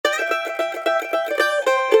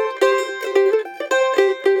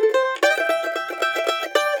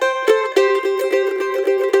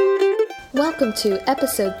Welcome to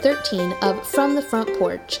episode 13 of From the Front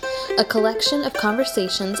Porch, a collection of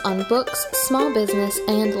conversations on books, small business,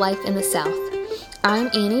 and life in the South.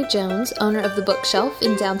 I'm Annie Jones, owner of The Bookshelf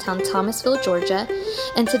in downtown Thomasville, Georgia,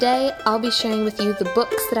 and today I'll be sharing with you the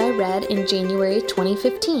books that I read in January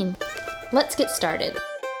 2015. Let's get started.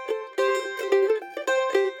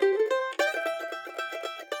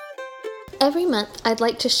 Every month, I'd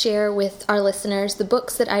like to share with our listeners the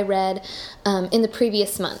books that I read in the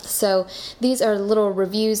previous month. So these are little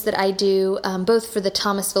reviews that I do both for the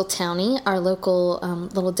Thomasville Townie, our local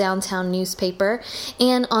little downtown newspaper,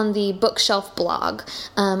 and on the Bookshelf blog.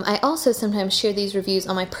 I also sometimes share these reviews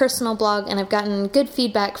on my personal blog, and I've gotten good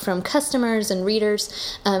feedback from customers and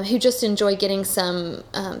readers who just enjoy getting some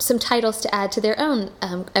titles to add to their own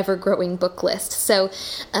ever-growing book list. So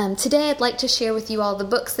today I'd like to share with you all the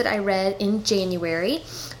books that I read in January.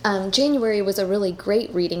 January was a really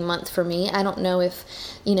great reading month for me. I don't know if,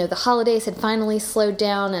 the holidays had finally slowed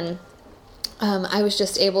down and I was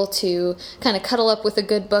just able to kind of cuddle up with a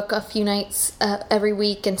good book a few nights every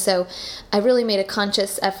week, and so I really made a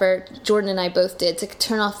conscious effort, Jordan and I both did, to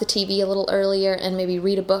turn off the TV a little earlier and maybe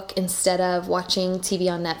read a book instead of watching TV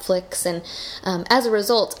on Netflix, and as a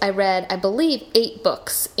result, I read, I believe, 8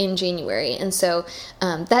 books in January, and so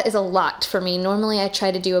that is a lot for me. Normally I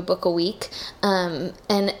try to do a book a week, and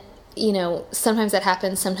sometimes that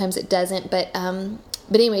happens, sometimes it doesn't, but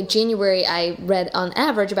anyway, January I read on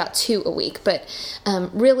average about 2 a week, but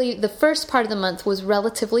really the first part of the month was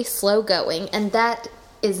relatively slow going, and that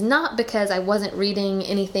is not because I wasn't reading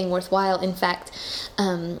anything worthwhile. In fact,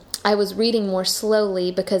 I was reading more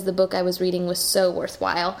slowly because the book I was reading was so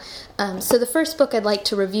worthwhile. So the first book I'd like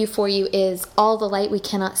to review for you is All the Light We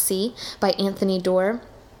Cannot See by Anthony Doerr.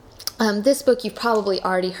 This book you've probably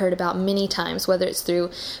already heard about many times, whether it's through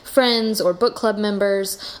friends or book club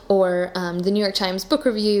members or the New York Times Book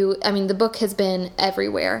Review. I mean, the book has been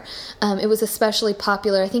everywhere. It was especially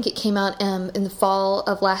popular. I think it came out in the fall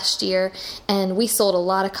of last year, and we sold a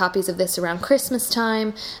lot of copies of this around Christmas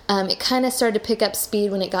time. It kind of started to pick up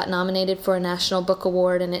speed when it got nominated for a National Book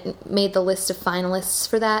Award, and it made the list of finalists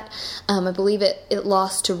for that. I believe it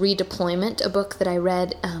lost to Redeployment, a book that I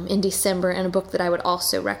read in December, and a book that I would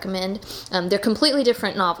also recommend. They're completely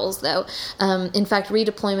different novels, though. In fact,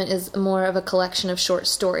 Redeployment is more of a collection of short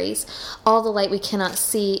stories. All the Light We Cannot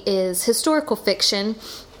See is historical fiction.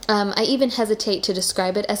 I even hesitate to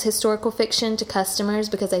describe it as historical fiction to customers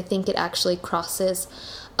because I think it actually crosses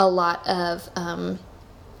a lot of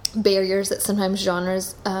barriers that sometimes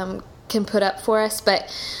genres can put up for us, but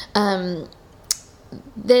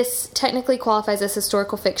this technically qualifies as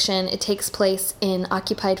historical fiction. It takes place in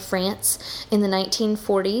occupied France in the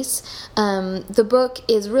 1940s. The book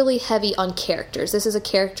is really heavy on characters. This is a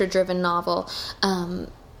character-driven novel.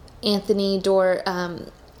 Anthony Doerr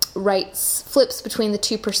flips between the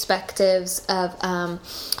two perspectives of,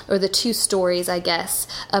 or the two stories, I guess,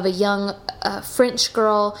 of a young French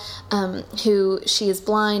girl who she is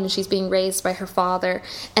blind and she's being raised by her father,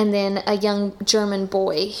 and then a young German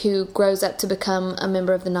boy who grows up to become a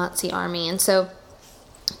member of the Nazi army. And so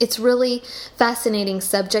it's really fascinating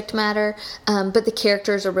subject matter, but the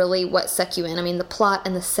characters are really what suck you in. I mean, the plot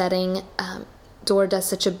and the setting, Doerr does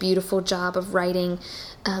such a beautiful job of writing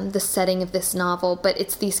the setting of this novel, but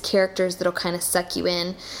it's these characters that'll kind of suck you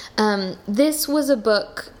in. This was a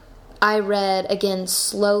book I read, again,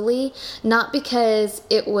 slowly, not because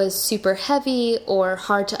it was super heavy or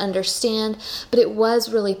hard to understand, but it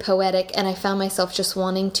was really poetic, and I found myself just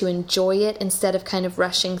wanting to enjoy it instead of kind of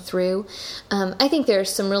rushing through. I think there are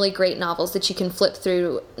some really great novels that you can flip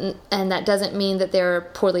through, and that doesn't mean that they're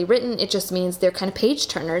poorly written. It just means they're kind of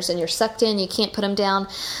page-turners, and you're sucked in. You can't put them down.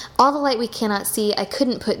 All the Light We Cannot See, I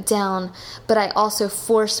couldn't put down, but I also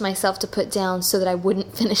forced myself to put down so that I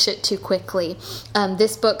wouldn't finish it too quickly.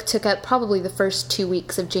 This book took up probably the first 2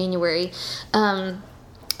 weeks of January, and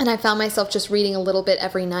I found myself just reading a little bit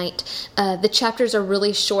every night. The chapters are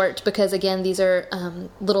really short because, again, these are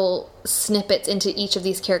little snippets into each of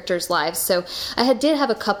these characters' lives. So I did have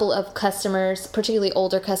a couple of customers, particularly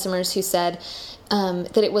older customers, who said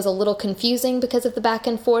that it was a little confusing because of the back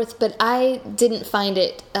and forth, but I didn't find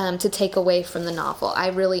it to take away from the novel. I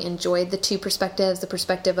really enjoyed the two perspectives, the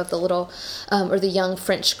perspective of the little, or the young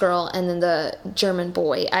French girl, and then the German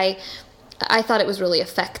boy. I thought it was really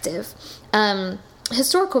effective.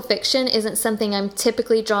 Historical fiction isn't something I'm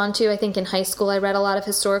typically drawn to. I think in high school I read a lot of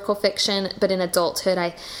historical fiction, but in adulthood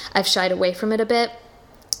I've shied away from it a bit.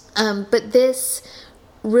 But this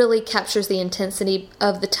really captures the intensity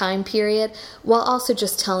of the time period while also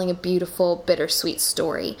just telling a beautiful, bittersweet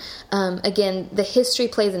story. Again, the history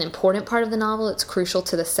plays an important part of the novel. It's crucial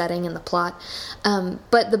to the setting and the plot.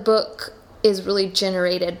 But the book is really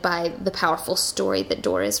generated by the powerful story that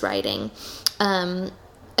Dora is writing.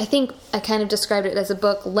 I think I kind of described it as a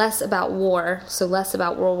book less about war, so less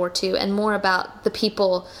about World War II, and more about the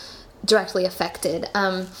people directly affected.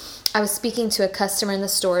 I was speaking to a customer in the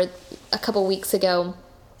store a couple weeks ago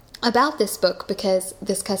about this book because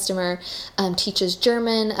this customer teaches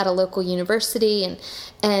German at a local university,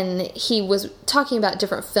 and he was talking about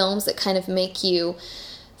different films that kind of make you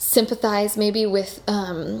sympathize maybe with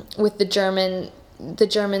the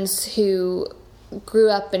Germans who grew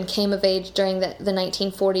up and came of age during the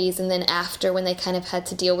 1940s, and then after, when they kind of had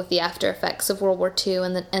to deal with the after effects of World War II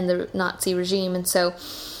and the Nazi regime. And so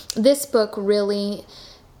this book really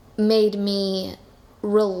made me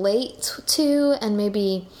relate to, and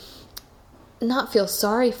maybe not feel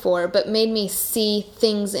sorry for, but made me see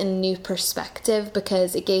things in a new perspective,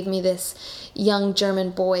 because it gave me this young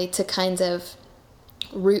German boy to kind of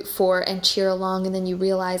root for and cheer along, and then you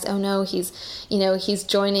realize, oh no, he's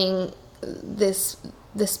joining this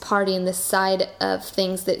party and this side of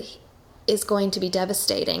things that is going to be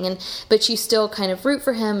devastating, but you still kind of root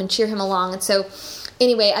for him and cheer him along. And so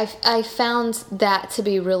anyway, I found that to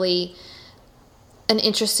be really an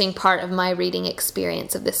interesting part of my reading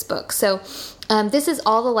experience of this book. So this is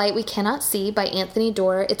All the Light We Cannot See by Anthony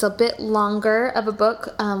Doerr. It's a bit longer of a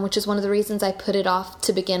book, which is one of the reasons I put it off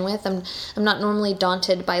to begin with. I'm not normally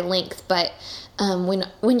daunted by length, but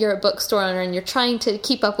when you're a bookstore owner and you're trying to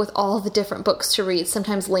keep up with all the different books to read,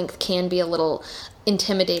 sometimes length can be a little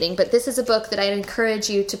intimidating. But this is a book that I'd encourage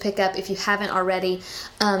you to pick up if you haven't already.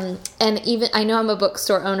 And even, I know I'm a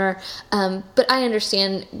bookstore owner, but I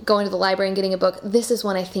understand going to the library and getting a book. This is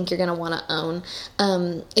one I think you're going to want to own.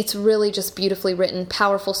 It's really just beautifully written,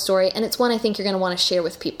 powerful story, and it's one I think you're going to want to share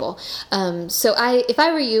with people. So if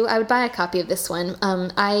I were you, I would buy a copy of this one.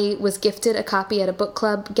 I was gifted a copy at a book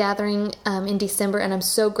club gathering in December, and I'm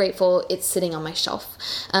so grateful it's sitting on my shelf.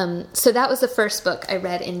 So that was the first book I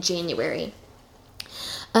read in January.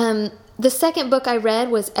 The second book I read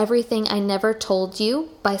was Everything I Never Told You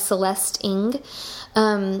by Celeste Ng.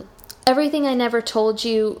 Everything I Never Told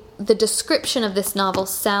You, the description of this novel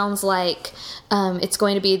sounds like it's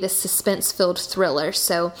going to be this suspense-filled thriller.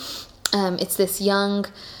 So it's this young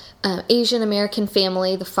Asian American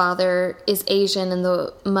family. The father is Asian and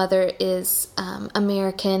the mother is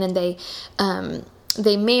American, and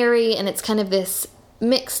they marry, and it's kind of this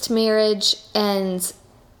mixed marriage. And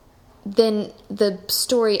then the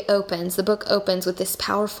book opens with this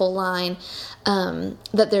powerful line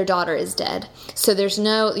that their daughter is dead. So there's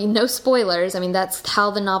no spoilers. I mean, that's how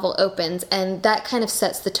the novel opens, and that kind of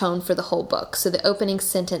sets the tone for the whole book. So the opening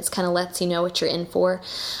sentence kind of lets you know what you're in for.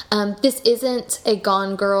 This isn't a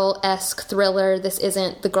Gone Girl-esque thriller. This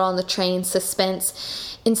isn't the girl on the train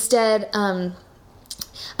suspense. Instead,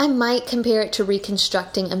 I might compare it to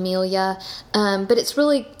Reconstructing Amelia, but it's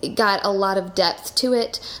really got a lot of depth to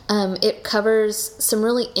it. It covers some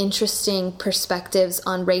really interesting perspectives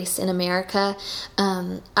on race in America.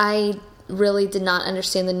 I really did not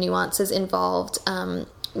understand the nuances involved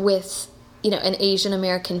with, an Asian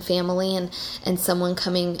American family and someone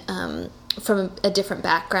coming from a different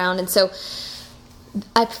background. And so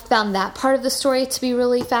I found that part of the story to be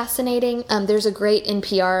really fascinating. There's a great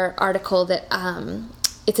NPR article that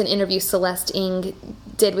it's an interview Celeste Ng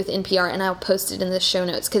did with NPR, and I'll post it in the show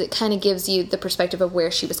notes because it kind of gives you the perspective of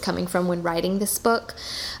where she was coming from when writing this book.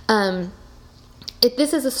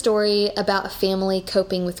 This is a story about a family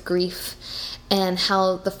coping with grief and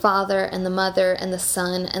how the father and the mother and the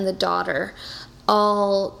son and the daughter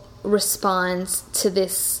all respond to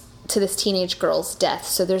this teenage girl's death.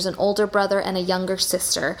 So there's an older brother and a younger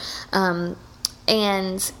sister,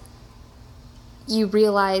 and you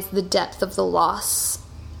realize the depth of the loss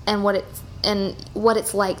and what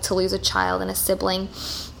it's like to lose a child and a sibling.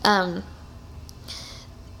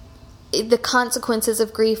 The consequences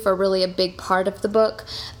of grief are really a big part of the book.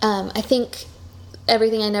 I think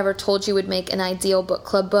Everything I Never Told You would make an ideal book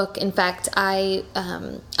club book. In fact, I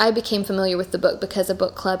became familiar with the book because a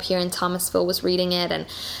book club here in Thomasville was reading it,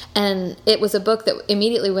 and it was a book that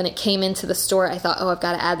immediately when it came into the store, I thought, I've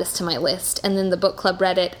got to add this to my list. And then the book club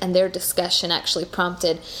read it, and their discussion actually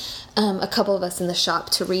prompted a couple of us in the shop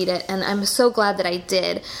to read it, and I'm so glad that I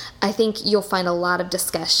did. I think you'll find a lot of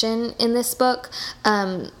discussion in this book.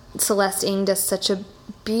 Celeste Ng does such a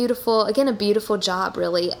beautiful job,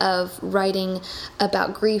 really, of writing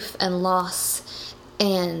about grief and loss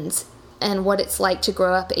and what it's like to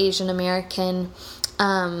grow up Asian American,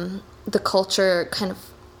 the culture kind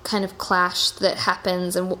of clash that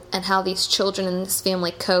happens, and how these children in this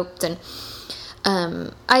family coped. And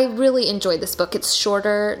I really enjoyed this book. It's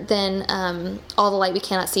shorter than All the Light We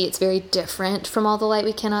Cannot See. It's very different from All the Light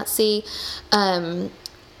We Cannot See.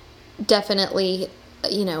 Definitely,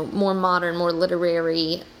 more modern, more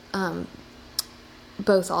literary.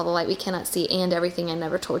 Both All the Light We Cannot See and Everything I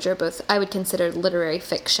Never Told You are both, I would consider, literary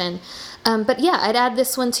fiction. But yeah, I'd add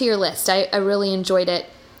this one to your list. I really enjoyed it.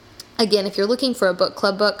 Again, if you're looking for a book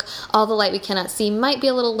club book, All the Light We Cannot See might be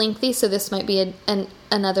a little lengthy, so this might be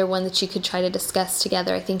another one that you could try to discuss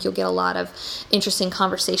together. I think you'll get a lot of interesting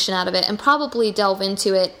conversation out of it and probably delve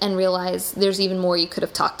into it and realize there's even more you could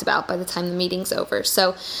have talked about by the time the meeting's over.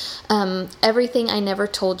 So, Everything I Never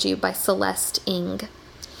Told You by Celeste Ng.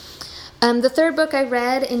 The third book I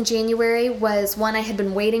read in January was one I had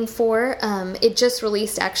been waiting for. It just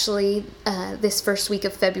released actually this first week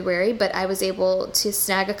of February, but I was able to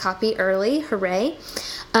snag a copy early. Hooray.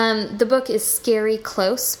 The book is Scary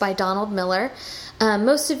Close by Donald Miller.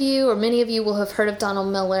 Most of you, or many of you, will have heard of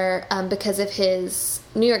Donald Miller because of his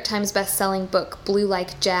New York Times best-selling book, Blue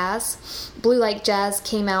Like Jazz. Blue Like Jazz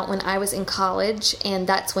came out when I was in college, and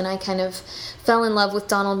that's when I kind of fell in love with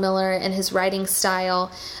Donald Miller and his writing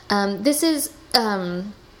style. Donald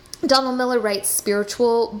Miller writes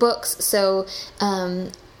spiritual books, so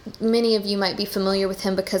many of you might be familiar with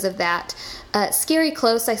him because of that. Scary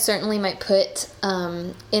Close, I certainly might put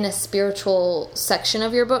in a spiritual section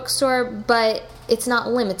of your bookstore, but it's not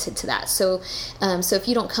limited to that. So if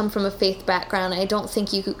you don't come from a faith background, I don't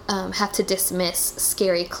think you have to dismiss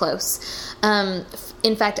Scary Close.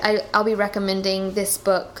 In fact, I'll be recommending this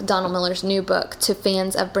book, Donald Miller's new book, to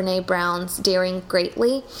fans of Brene Brown's Daring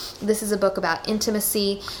Greatly. This is a book about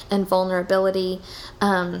intimacy and vulnerability.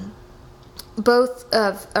 Several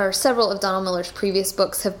of Donald Miller's previous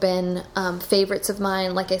books have been favorites of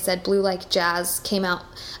mine. Like I said, Blue Like Jazz came out,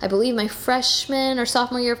 I believe, my freshman or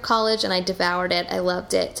sophomore year of college, and I devoured it. I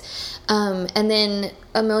loved it. And then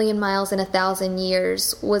A Million Miles in 1,000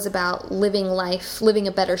 Years was about living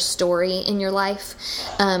a better story in your life.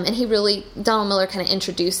 And Donald Miller kind of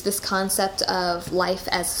introduced this concept of life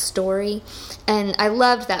as a story. And I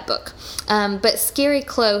loved that book. But Scary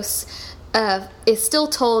Close is still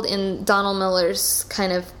told in Donald Miller's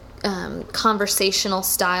kind of conversational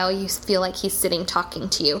style. You feel like he's sitting talking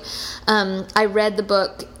to you. I read the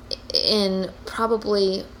book in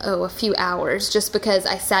probably a few hours just because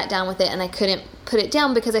I sat down with it and I couldn't put it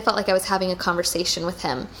down because I felt like I was having a conversation with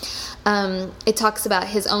him. It talks about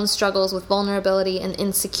his own struggles with vulnerability and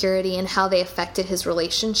insecurity and how they affected his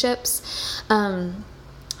relationships.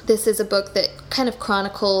 This is a book that kind of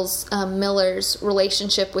chronicles Miller's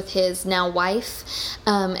relationship with his now wife,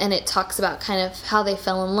 and it talks about kind of how they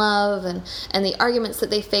fell in love and the arguments that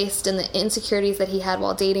they faced and the insecurities that he had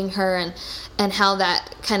while dating her and how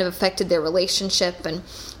that kind of affected their relationship. And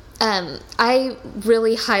I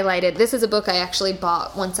really highlighted, this is a book I actually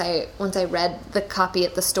bought once I read the copy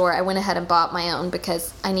at the store. I went ahead and bought my own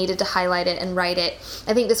because I needed to highlight it and write it.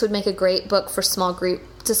 I think this would make a great book for small group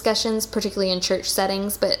discussions, particularly in church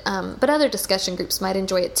settings, but other discussion groups might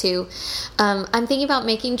enjoy it too. I'm thinking about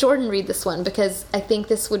making Jordan read this one because I think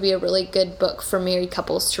this would be a really good book for married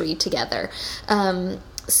couples to read together.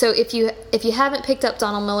 So if you haven't picked up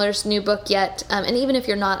Donald Miller's new book yet, and even if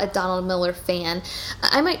you're not a Donald Miller fan,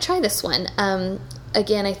 I might try this one.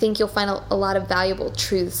 Again, I think you'll find a lot of valuable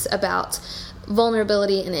truths about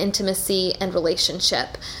vulnerability and intimacy and relationship.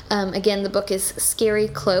 Again, the book is Scary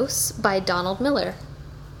Close by Donald Miller.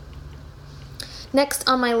 Next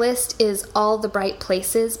on my list is All the Bright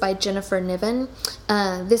Places by Jennifer Niven.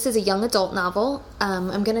 This is a young adult novel.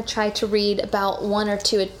 I'm going to try to read about one or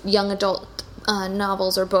two young adult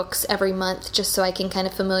novels or books every month just so I can kind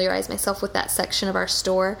of familiarize myself with that section of our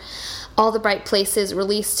store. All the Bright Places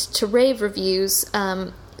released to rave reviews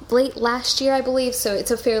late last year, I believe, so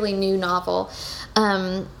it's a fairly new novel.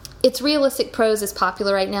 Its realistic prose is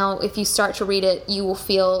popular right now. If you start to read it, you will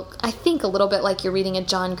feel, I think, a little bit like you're reading a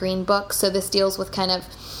John Green book. So this deals with kind of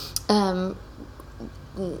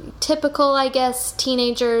typical, I guess,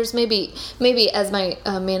 teenagers. Maybe as my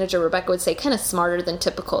manager Rebecca would say, kind of smarter than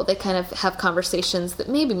typical. They kind of have conversations that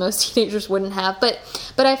maybe most teenagers wouldn't have. But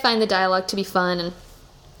I find the dialogue to be fun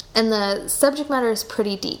and the subject matter is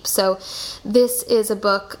pretty deep. So this is a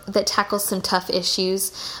book that tackles some tough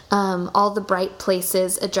issues. All the Bright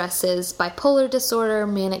Places addresses bipolar disorder,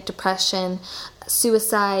 manic depression,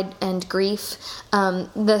 suicide, and grief.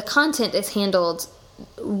 The content is handled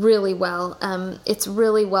really well. It's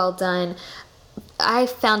really well done. I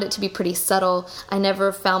found it to be pretty subtle. I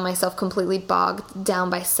never found myself completely bogged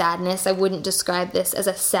down by sadness. I wouldn't describe this as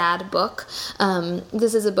a sad book.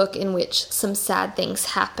 This is a book in which some sad things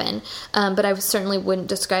happen, but I certainly wouldn't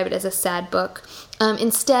describe it as a sad book.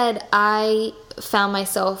 Instead, I found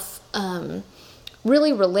myself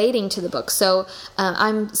really relating to the book. So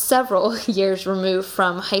I'm several years removed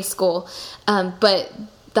from high school, but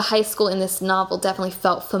the high school in this novel definitely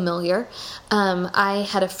felt familiar. I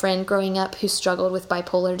had a friend growing up who struggled with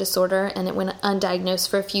bipolar disorder, and it went undiagnosed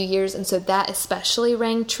for a few years, and so that especially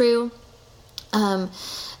rang true. I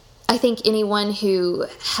think anyone who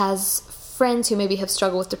has friends who maybe have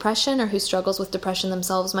struggled with depression or who struggles with depression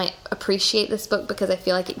themselves might appreciate this book, because I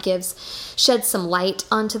feel like it sheds some light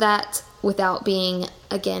onto that without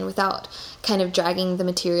kind of dragging the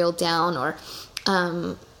material down or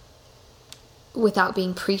without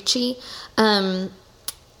being preachy. I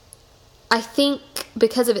think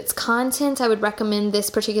because of its content, I would recommend this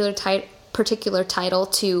particular title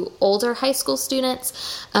to older high school students.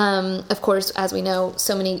 Of course, as we know,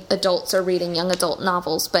 so many adults are reading young adult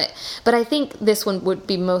novels, but I think this one would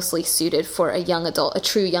be mostly suited for a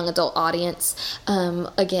true young adult audience.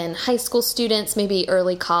 Again, high school students, maybe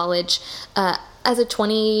early college. As a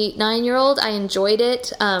 29-year-old, I enjoyed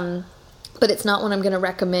it. But it's not one I'm going to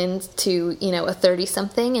recommend to, a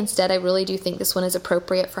 30-something. Instead, I really do think this one is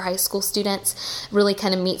appropriate for high school students. Really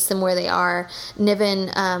kind of meets them where they are. Niven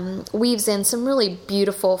weaves in some really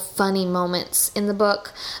beautiful, funny moments in the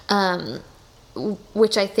book,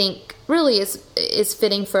 which I think really is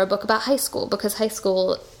fitting for a book about high school, because high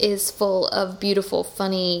school is full of beautiful,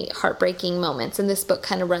 funny, heartbreaking moments, and this book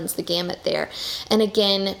kind of runs the gamut there. And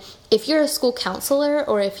again, if you're a school counselor,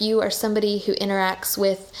 or if you are somebody who interacts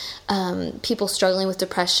with people struggling with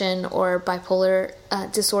depression or bipolar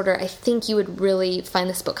disorder, I think you would really find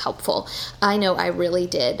this book helpful. I know I really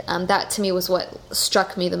did. That to me was what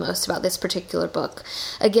struck me the most about this particular book.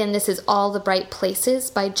 Again, this is All the Bright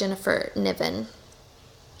Places by Jennifer Niven.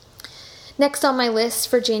 Next on my list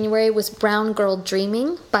for January was Brown Girl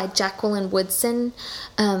Dreaming by Jacqueline Woodson.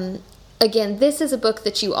 Again, this is a book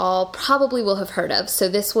that you all probably will have heard of. So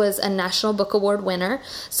this was a National Book Award winner.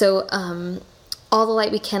 So All the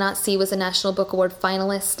Light We Cannot See was a National Book Award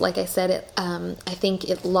finalist. Like I said, I think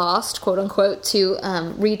it lost, quote unquote, to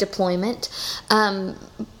Redeployment.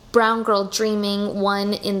 Brown Girl Dreaming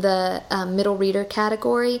won in the middle reader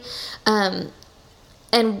category.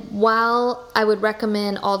 And while I would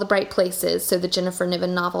recommend All the Bright Places, so the Jennifer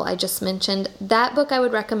Niven novel I just mentioned, that book I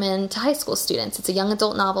would recommend to high school students. It's a young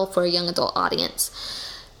adult novel for a young adult audience.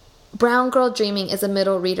 Brown Girl Dreaming is a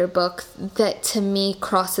middle reader book that to me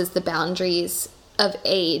crosses the boundaries of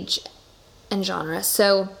age and genre.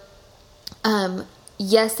 So,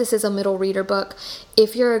 yes, this is a middle reader book.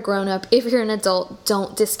 If you're a grown-up, if you're an adult,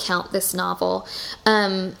 don't discount this novel.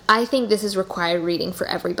 I think this is required reading for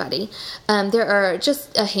everybody. There are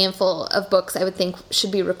just a handful of books I would think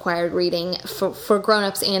should be required reading for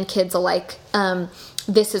grown-ups and kids alike.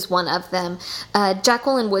 This is one of them.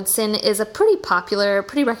 Jacqueline Woodson is a pretty popular,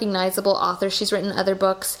 pretty recognizable author. She's written other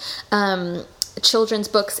books, children's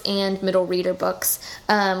books and middle reader books.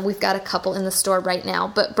 We've got a couple in the store right now,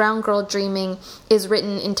 but Brown Girl Dreaming is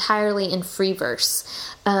written entirely in free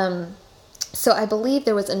verse. So I believe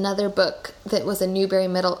there was another book that was a Newbery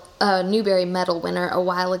Medal winner a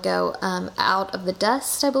while ago, Out of the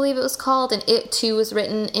Dust, I believe it was called, and it too was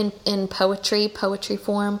written in poetry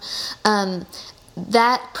form.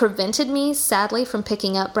 That prevented me, sadly, from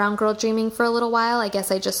picking up Brown Girl Dreaming for a little while. I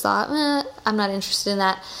guess I just thought, I'm not interested in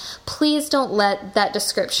that. Please don't let that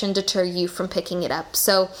description deter you from picking it up.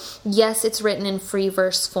 So, yes, it's written in free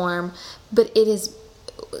verse form, but it is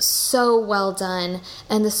so well done,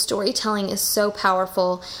 and the storytelling is so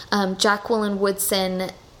powerful. Jacqueline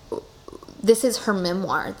Woodson, this is her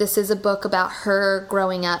memoir. This is a book about her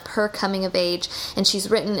growing up, her coming of age, and she's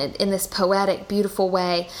written it in this poetic, beautiful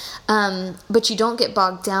way. But you don't get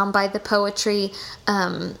bogged down by the poetry.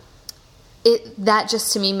 That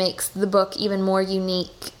just to me makes the book even more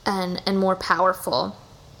unique and more powerful.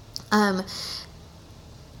 I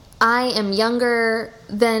am younger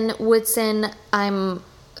than Woodson. I'm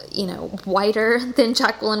whiter than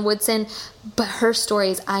Jacqueline Woodson, but her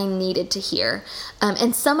stories I needed to hear.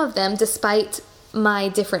 And some of them, despite my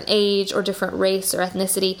different age or different race or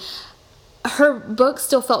ethnicity, her book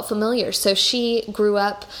still felt familiar. So she grew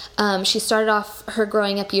up, she started off her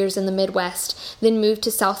growing up years in the Midwest, then moved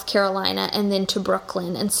to South Carolina, and then to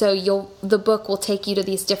Brooklyn. And so the book will take you to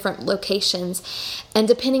these different locations. And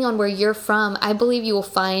depending on where you're from, I believe you will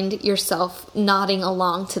find yourself nodding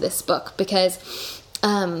along to this book, because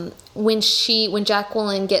when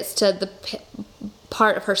Jacqueline gets to the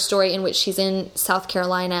part of her story in which she's in South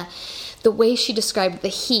Carolina, the way she described the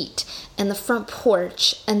heat and the front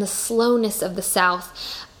porch and the slowness of the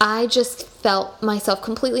South, I just felt myself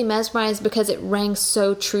completely mesmerized because it rang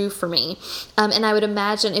so true for me. And I would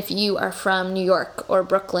imagine if you are from New York or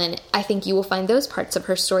Brooklyn, I think you will find those parts of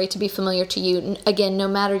her story to be familiar to you. Again, no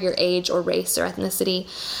matter your age or race or ethnicity.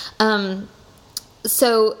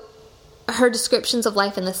 So her descriptions of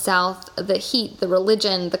life in the South, the heat, the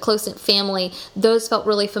religion, the close-knit family, those felt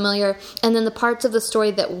really familiar. And then the parts of the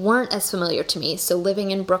story that weren't as familiar to me, so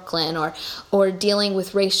living in Brooklyn or dealing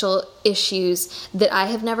with racial issues that I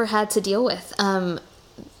have never had to deal with,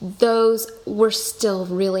 those were still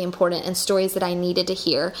really important and stories that I needed to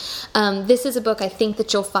hear. This is a book I think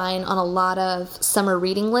that you'll find on a lot of summer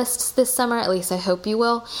reading lists this summer, at least I hope you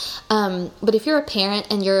will. But if you're a parent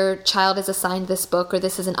and your child is assigned this book or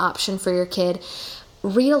this is an option for your kid,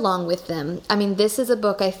 read along with them. I mean, this is a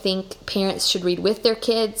book I think parents should read with their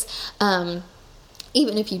kids. Even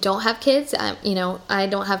if you don't have kids, I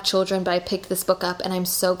don't have children, but I picked this book up and I'm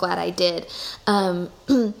so glad I did.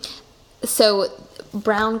 So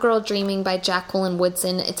Brown Girl Dreaming by Jacqueline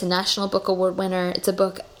Woodson. It's a National Book Award winner. It's a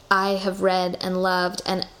book I have read and loved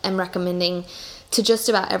and am recommending to just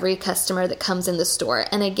about every customer that comes in the store.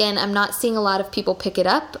 And again, I'm not seeing a lot of people pick it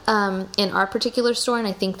up in our particular store, and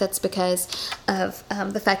I think that's because of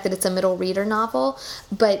the fact that it's a middle reader novel,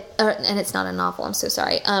 and it's not a novel, I'm so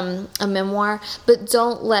sorry, a memoir. But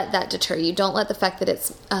don't let that deter you. Don't let the fact that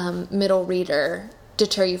it's middle reader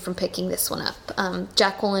deter you from picking this one up.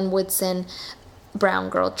 Jacqueline Woodson, Brown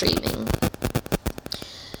Girl Dreaming.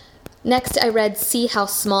 Next, I read See How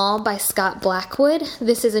Small by Scott Blackwood.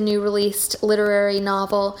 This is a new released literary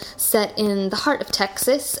novel set in the heart of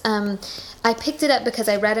Texas. I picked it up because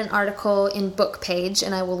I read an article in Book Page,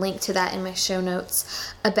 and I will link to that in my show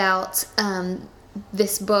notes, about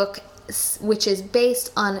this book, which is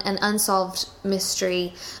based on an unsolved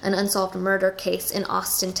mystery, an unsolved murder case in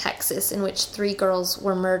Austin, Texas, in which 3 girls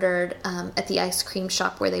were murdered at the ice cream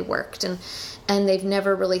shop where they worked, and they've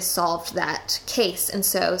never really solved that case. And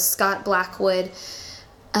so Scott Blackwood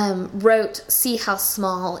wrote See How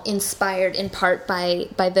Small, inspired in part by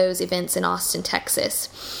those events in Austin,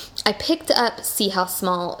 Texas. I picked up See How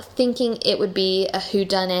Small thinking it would be a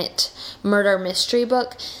whodunit murder mystery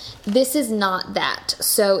book. This is not that.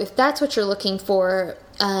 So if that's what you're looking for,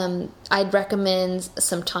 I'd recommend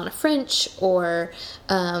some Tana French or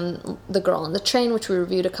The Girl on the Train, which we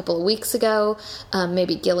reviewed a couple of weeks ago,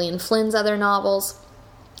 maybe Gillian Flynn's other novels.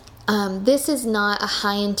 This is not a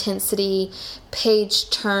high-intensity,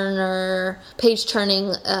 page-turning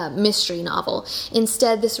mystery novel.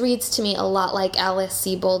 Instead, this reads to me a lot like Alice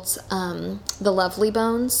Sebold's The Lovely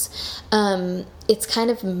Bones. It's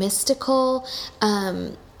kind of mystical.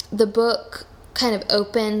 The book kind of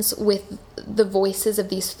opens with the voices of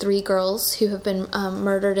these 3 girls who have been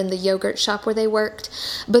murdered in the yogurt shop where they worked,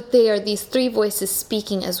 but they are these 3 voices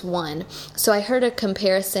speaking as one. So I heard a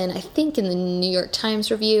comparison, I think in the New York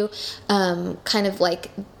Times review, kind of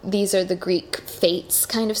like these are the Greek fates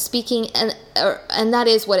kind of speaking, and that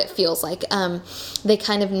is what it feels like. They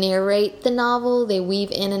kind of narrate the novel, they weave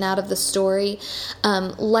in and out of the story.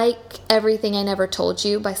 Like Everything I Never Told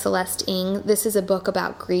You by Celeste Ng, this is a book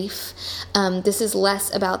about grief. This is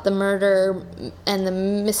less about the murder and the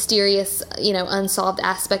mysterious, unsolved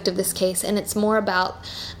aspect of this case, and it's more about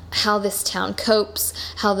how this town copes,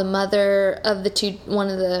 how the mother of one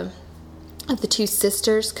of the 2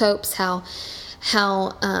 sisters copes, how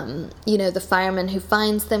the fireman who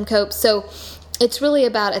finds them copes. So it's really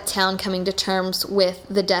about a town coming to terms with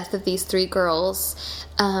the death of these 3 girls.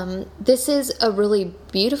 This is a really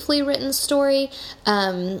beautifully written story.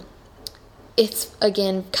 It's,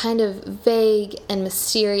 again, kind of vague and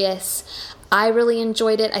mysterious. I really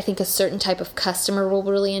enjoyed it. I think a certain type of customer will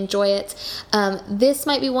really enjoy it. This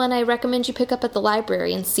might be one I recommend you pick up at the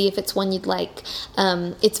library and see if it's one you'd like.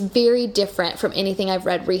 It's very different from anything I've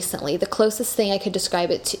read recently. The closest thing I could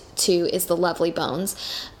describe it to is The Lovely Bones.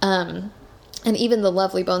 And even The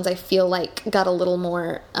Lovely Bones, I feel like, got a little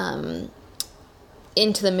more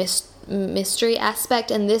into the mystery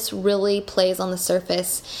aspect, and this really plays on the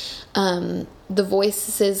surface. The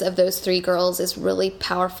voices of those 3 girls is really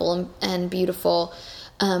powerful and beautiful.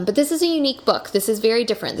 But this is a unique book. This is very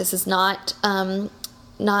different. This is not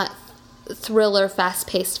thriller,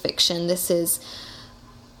 fast-paced fiction. This is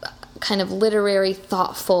kind of literary,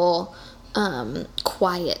 thoughtful,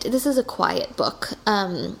 quiet. This is a quiet book.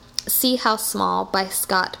 See How Small by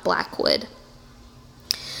Scott Blackwood.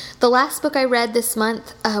 The last book I read this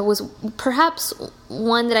month was perhaps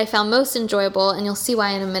one that I found most enjoyable, and you'll see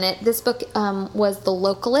why in a minute. This book was The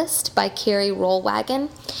Localist by Carrie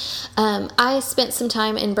Rollwagon. I spent some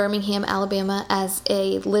time in Birmingham, Alabama as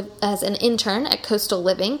an intern at Coastal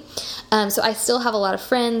Living. So I still have a lot of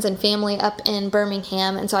friends and family up in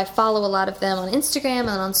Birmingham, and so I follow a lot of them on Instagram and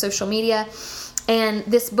on social media. And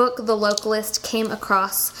this book, The Localist, came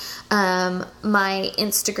across my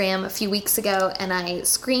Instagram a few weeks ago, and I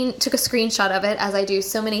took a screenshot of it, as I do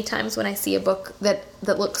so many times when I see a book that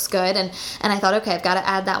looks good, and I thought, okay, I've got to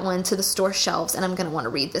add that one to the store shelves, and I'm going to want to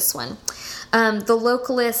read this one. The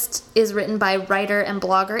Localist is written by writer and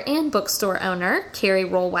blogger and bookstore owner Carrie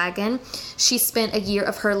Rollwagon. She spent a year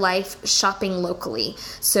of her life shopping locally,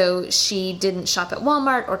 so she didn't shop at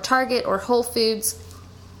Walmart or Target or Whole Foods.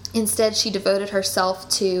 Instead, she devoted herself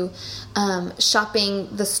to shopping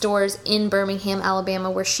the stores in Birmingham,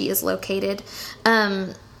 Alabama, where she is located.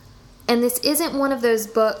 And this isn't one of those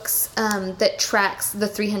books that tracks the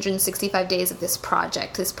 365 days of this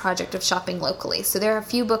project of shopping locally. So there are a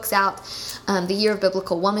few books out. The Year of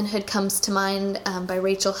Biblical Womanhood comes to mind by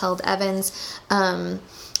Rachel Held Evans.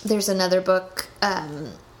 There's another book,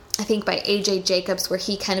 I think by A.J. Jacobs, where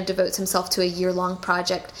he kind of devotes himself to a year-long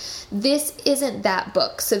project. This isn't that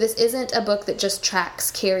book. So this isn't a book that just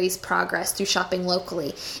tracks Carrie's progress through shopping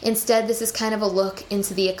locally. Instead, this is kind of a look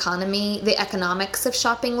into the economics of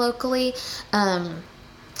shopping locally.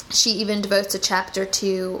 She even devotes a chapter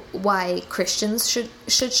to why Christians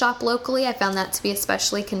should shop locally. I found that to be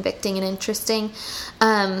especially convicting and interesting.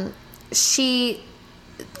 She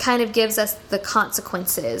kind of gives us the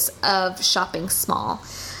consequences of shopping small.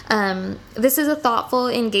 This is a thoughtful,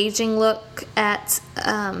 engaging look at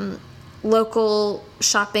local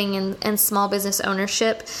shopping and small business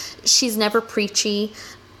ownership. She's never preachy,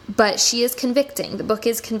 but she is convicting. The book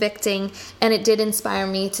is convicting, and it did inspire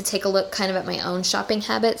me to take a look kind of at my own shopping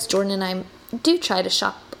habits. Jordan and I do try to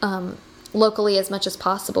shop locally as much as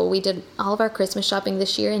possible. We did all of our Christmas shopping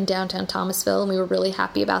this year in downtown Thomasville, and we were really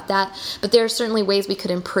happy about that. But there are certainly ways we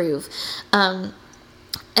could improve.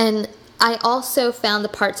 And I also found the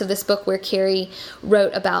parts of this book where Carrie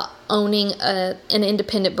wrote about owning an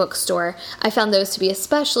independent bookstore. I found those to be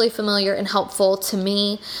especially familiar and helpful to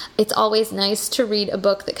me. It's always nice to read a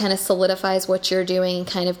book that kind of solidifies what you're doing and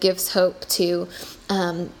kind of gives hope to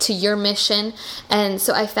your mission. And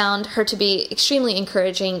so I found her to be extremely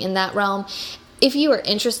encouraging in that realm. If you are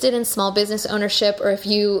interested in small business ownership, or if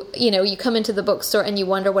you come into the bookstore and you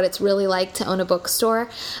wonder what it's really like to own a bookstore,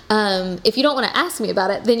 if you don't want to ask me about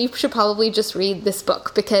it, then you should probably just read this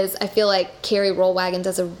book, because I feel like Carrie Rollwagon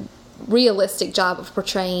does a realistic job of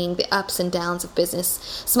portraying the ups and downs of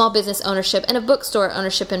small business ownership, and of bookstore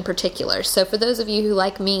ownership in particular. So for those of you who,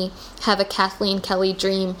 like me, have a Kathleen Kelly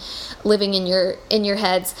dream living in your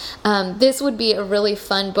heads, this would be a really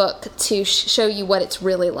fun book to show you what it's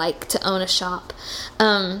really like to own a shop.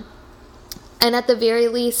 And at the very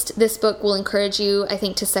least, this book will encourage you, I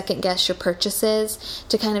think, to second guess your purchases,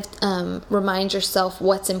 to kind of remind yourself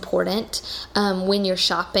what's important when you're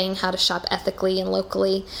shopping, how to shop ethically and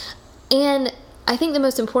locally. And I think the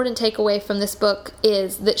most important takeaway from this book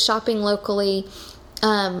is that shopping locally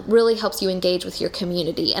really helps you engage with your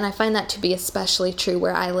community. And I find that to be especially true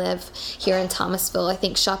where I live here in Thomasville. I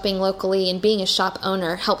think shopping locally and being a shop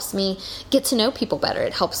owner helps me get to know people better.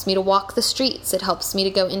 It helps me to walk the streets. It helps me to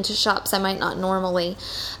go into shops I might not normally.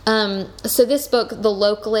 So this book, The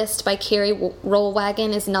Localist by Carrie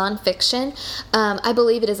Rollwagon, is nonfiction. I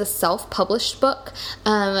believe it is a self-published book.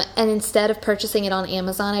 And instead of purchasing it on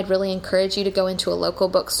Amazon, I'd really encourage you to go into a local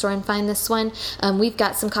bookstore and find this one. We've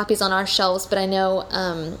got some copies on our shelves, but I know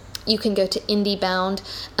you can go to IndieBound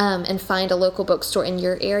and find a local bookstore in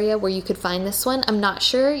your area where you could find this one. I'm not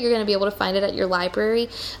sure you're going to be able to find it at your library,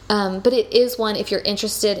 but it is one if you're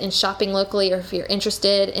interested in shopping locally, or if you're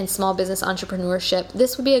interested in small business entrepreneurship.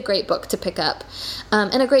 This would be a great book to pick up,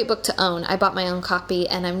 and a great book to own. I bought my own copy,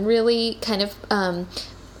 and I'm really kind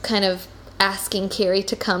of asking Carrie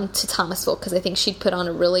to come to Thomasville, because I think she'd put on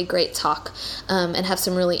a really great talk and have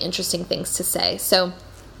some really interesting things to say. So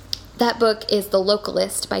that book is The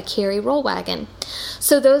Localist by Carrie Rollwagon.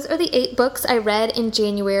 So those are the 8 books I read in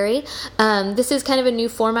January. This is kind of a new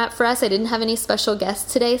format for us. I didn't have any special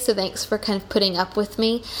guests today, so thanks for kind of putting up with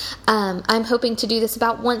me. I'm hoping to do this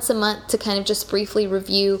about once a month to kind of just briefly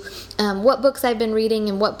review what books I've been reading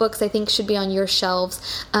and what books I think should be on your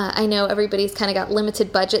shelves. I know everybody's kind of got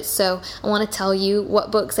limited budgets, so I want to tell you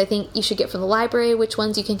what books I think you should get from the library, which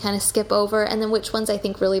ones you can kind of skip over, and then which ones I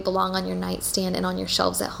think really belong on your nightstand and on your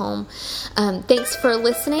shelves at home. Thanks for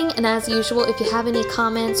listening, and as usual, if you have any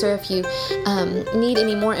comments or if you need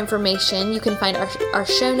any more information, you can find our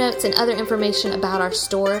show notes and other information about our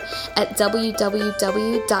store at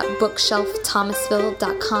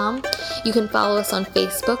www.bookshelfthomasville.com. You can follow us on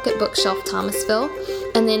Facebook at Bookshelf Thomasville,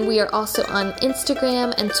 and then we are also on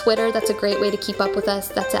Instagram and Twitter. That's a great way to keep up with us.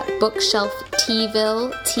 That's at Bookshelf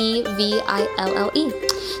Tville, Tville.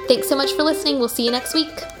 Thanks so much for listening. We'll see you next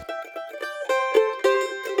week.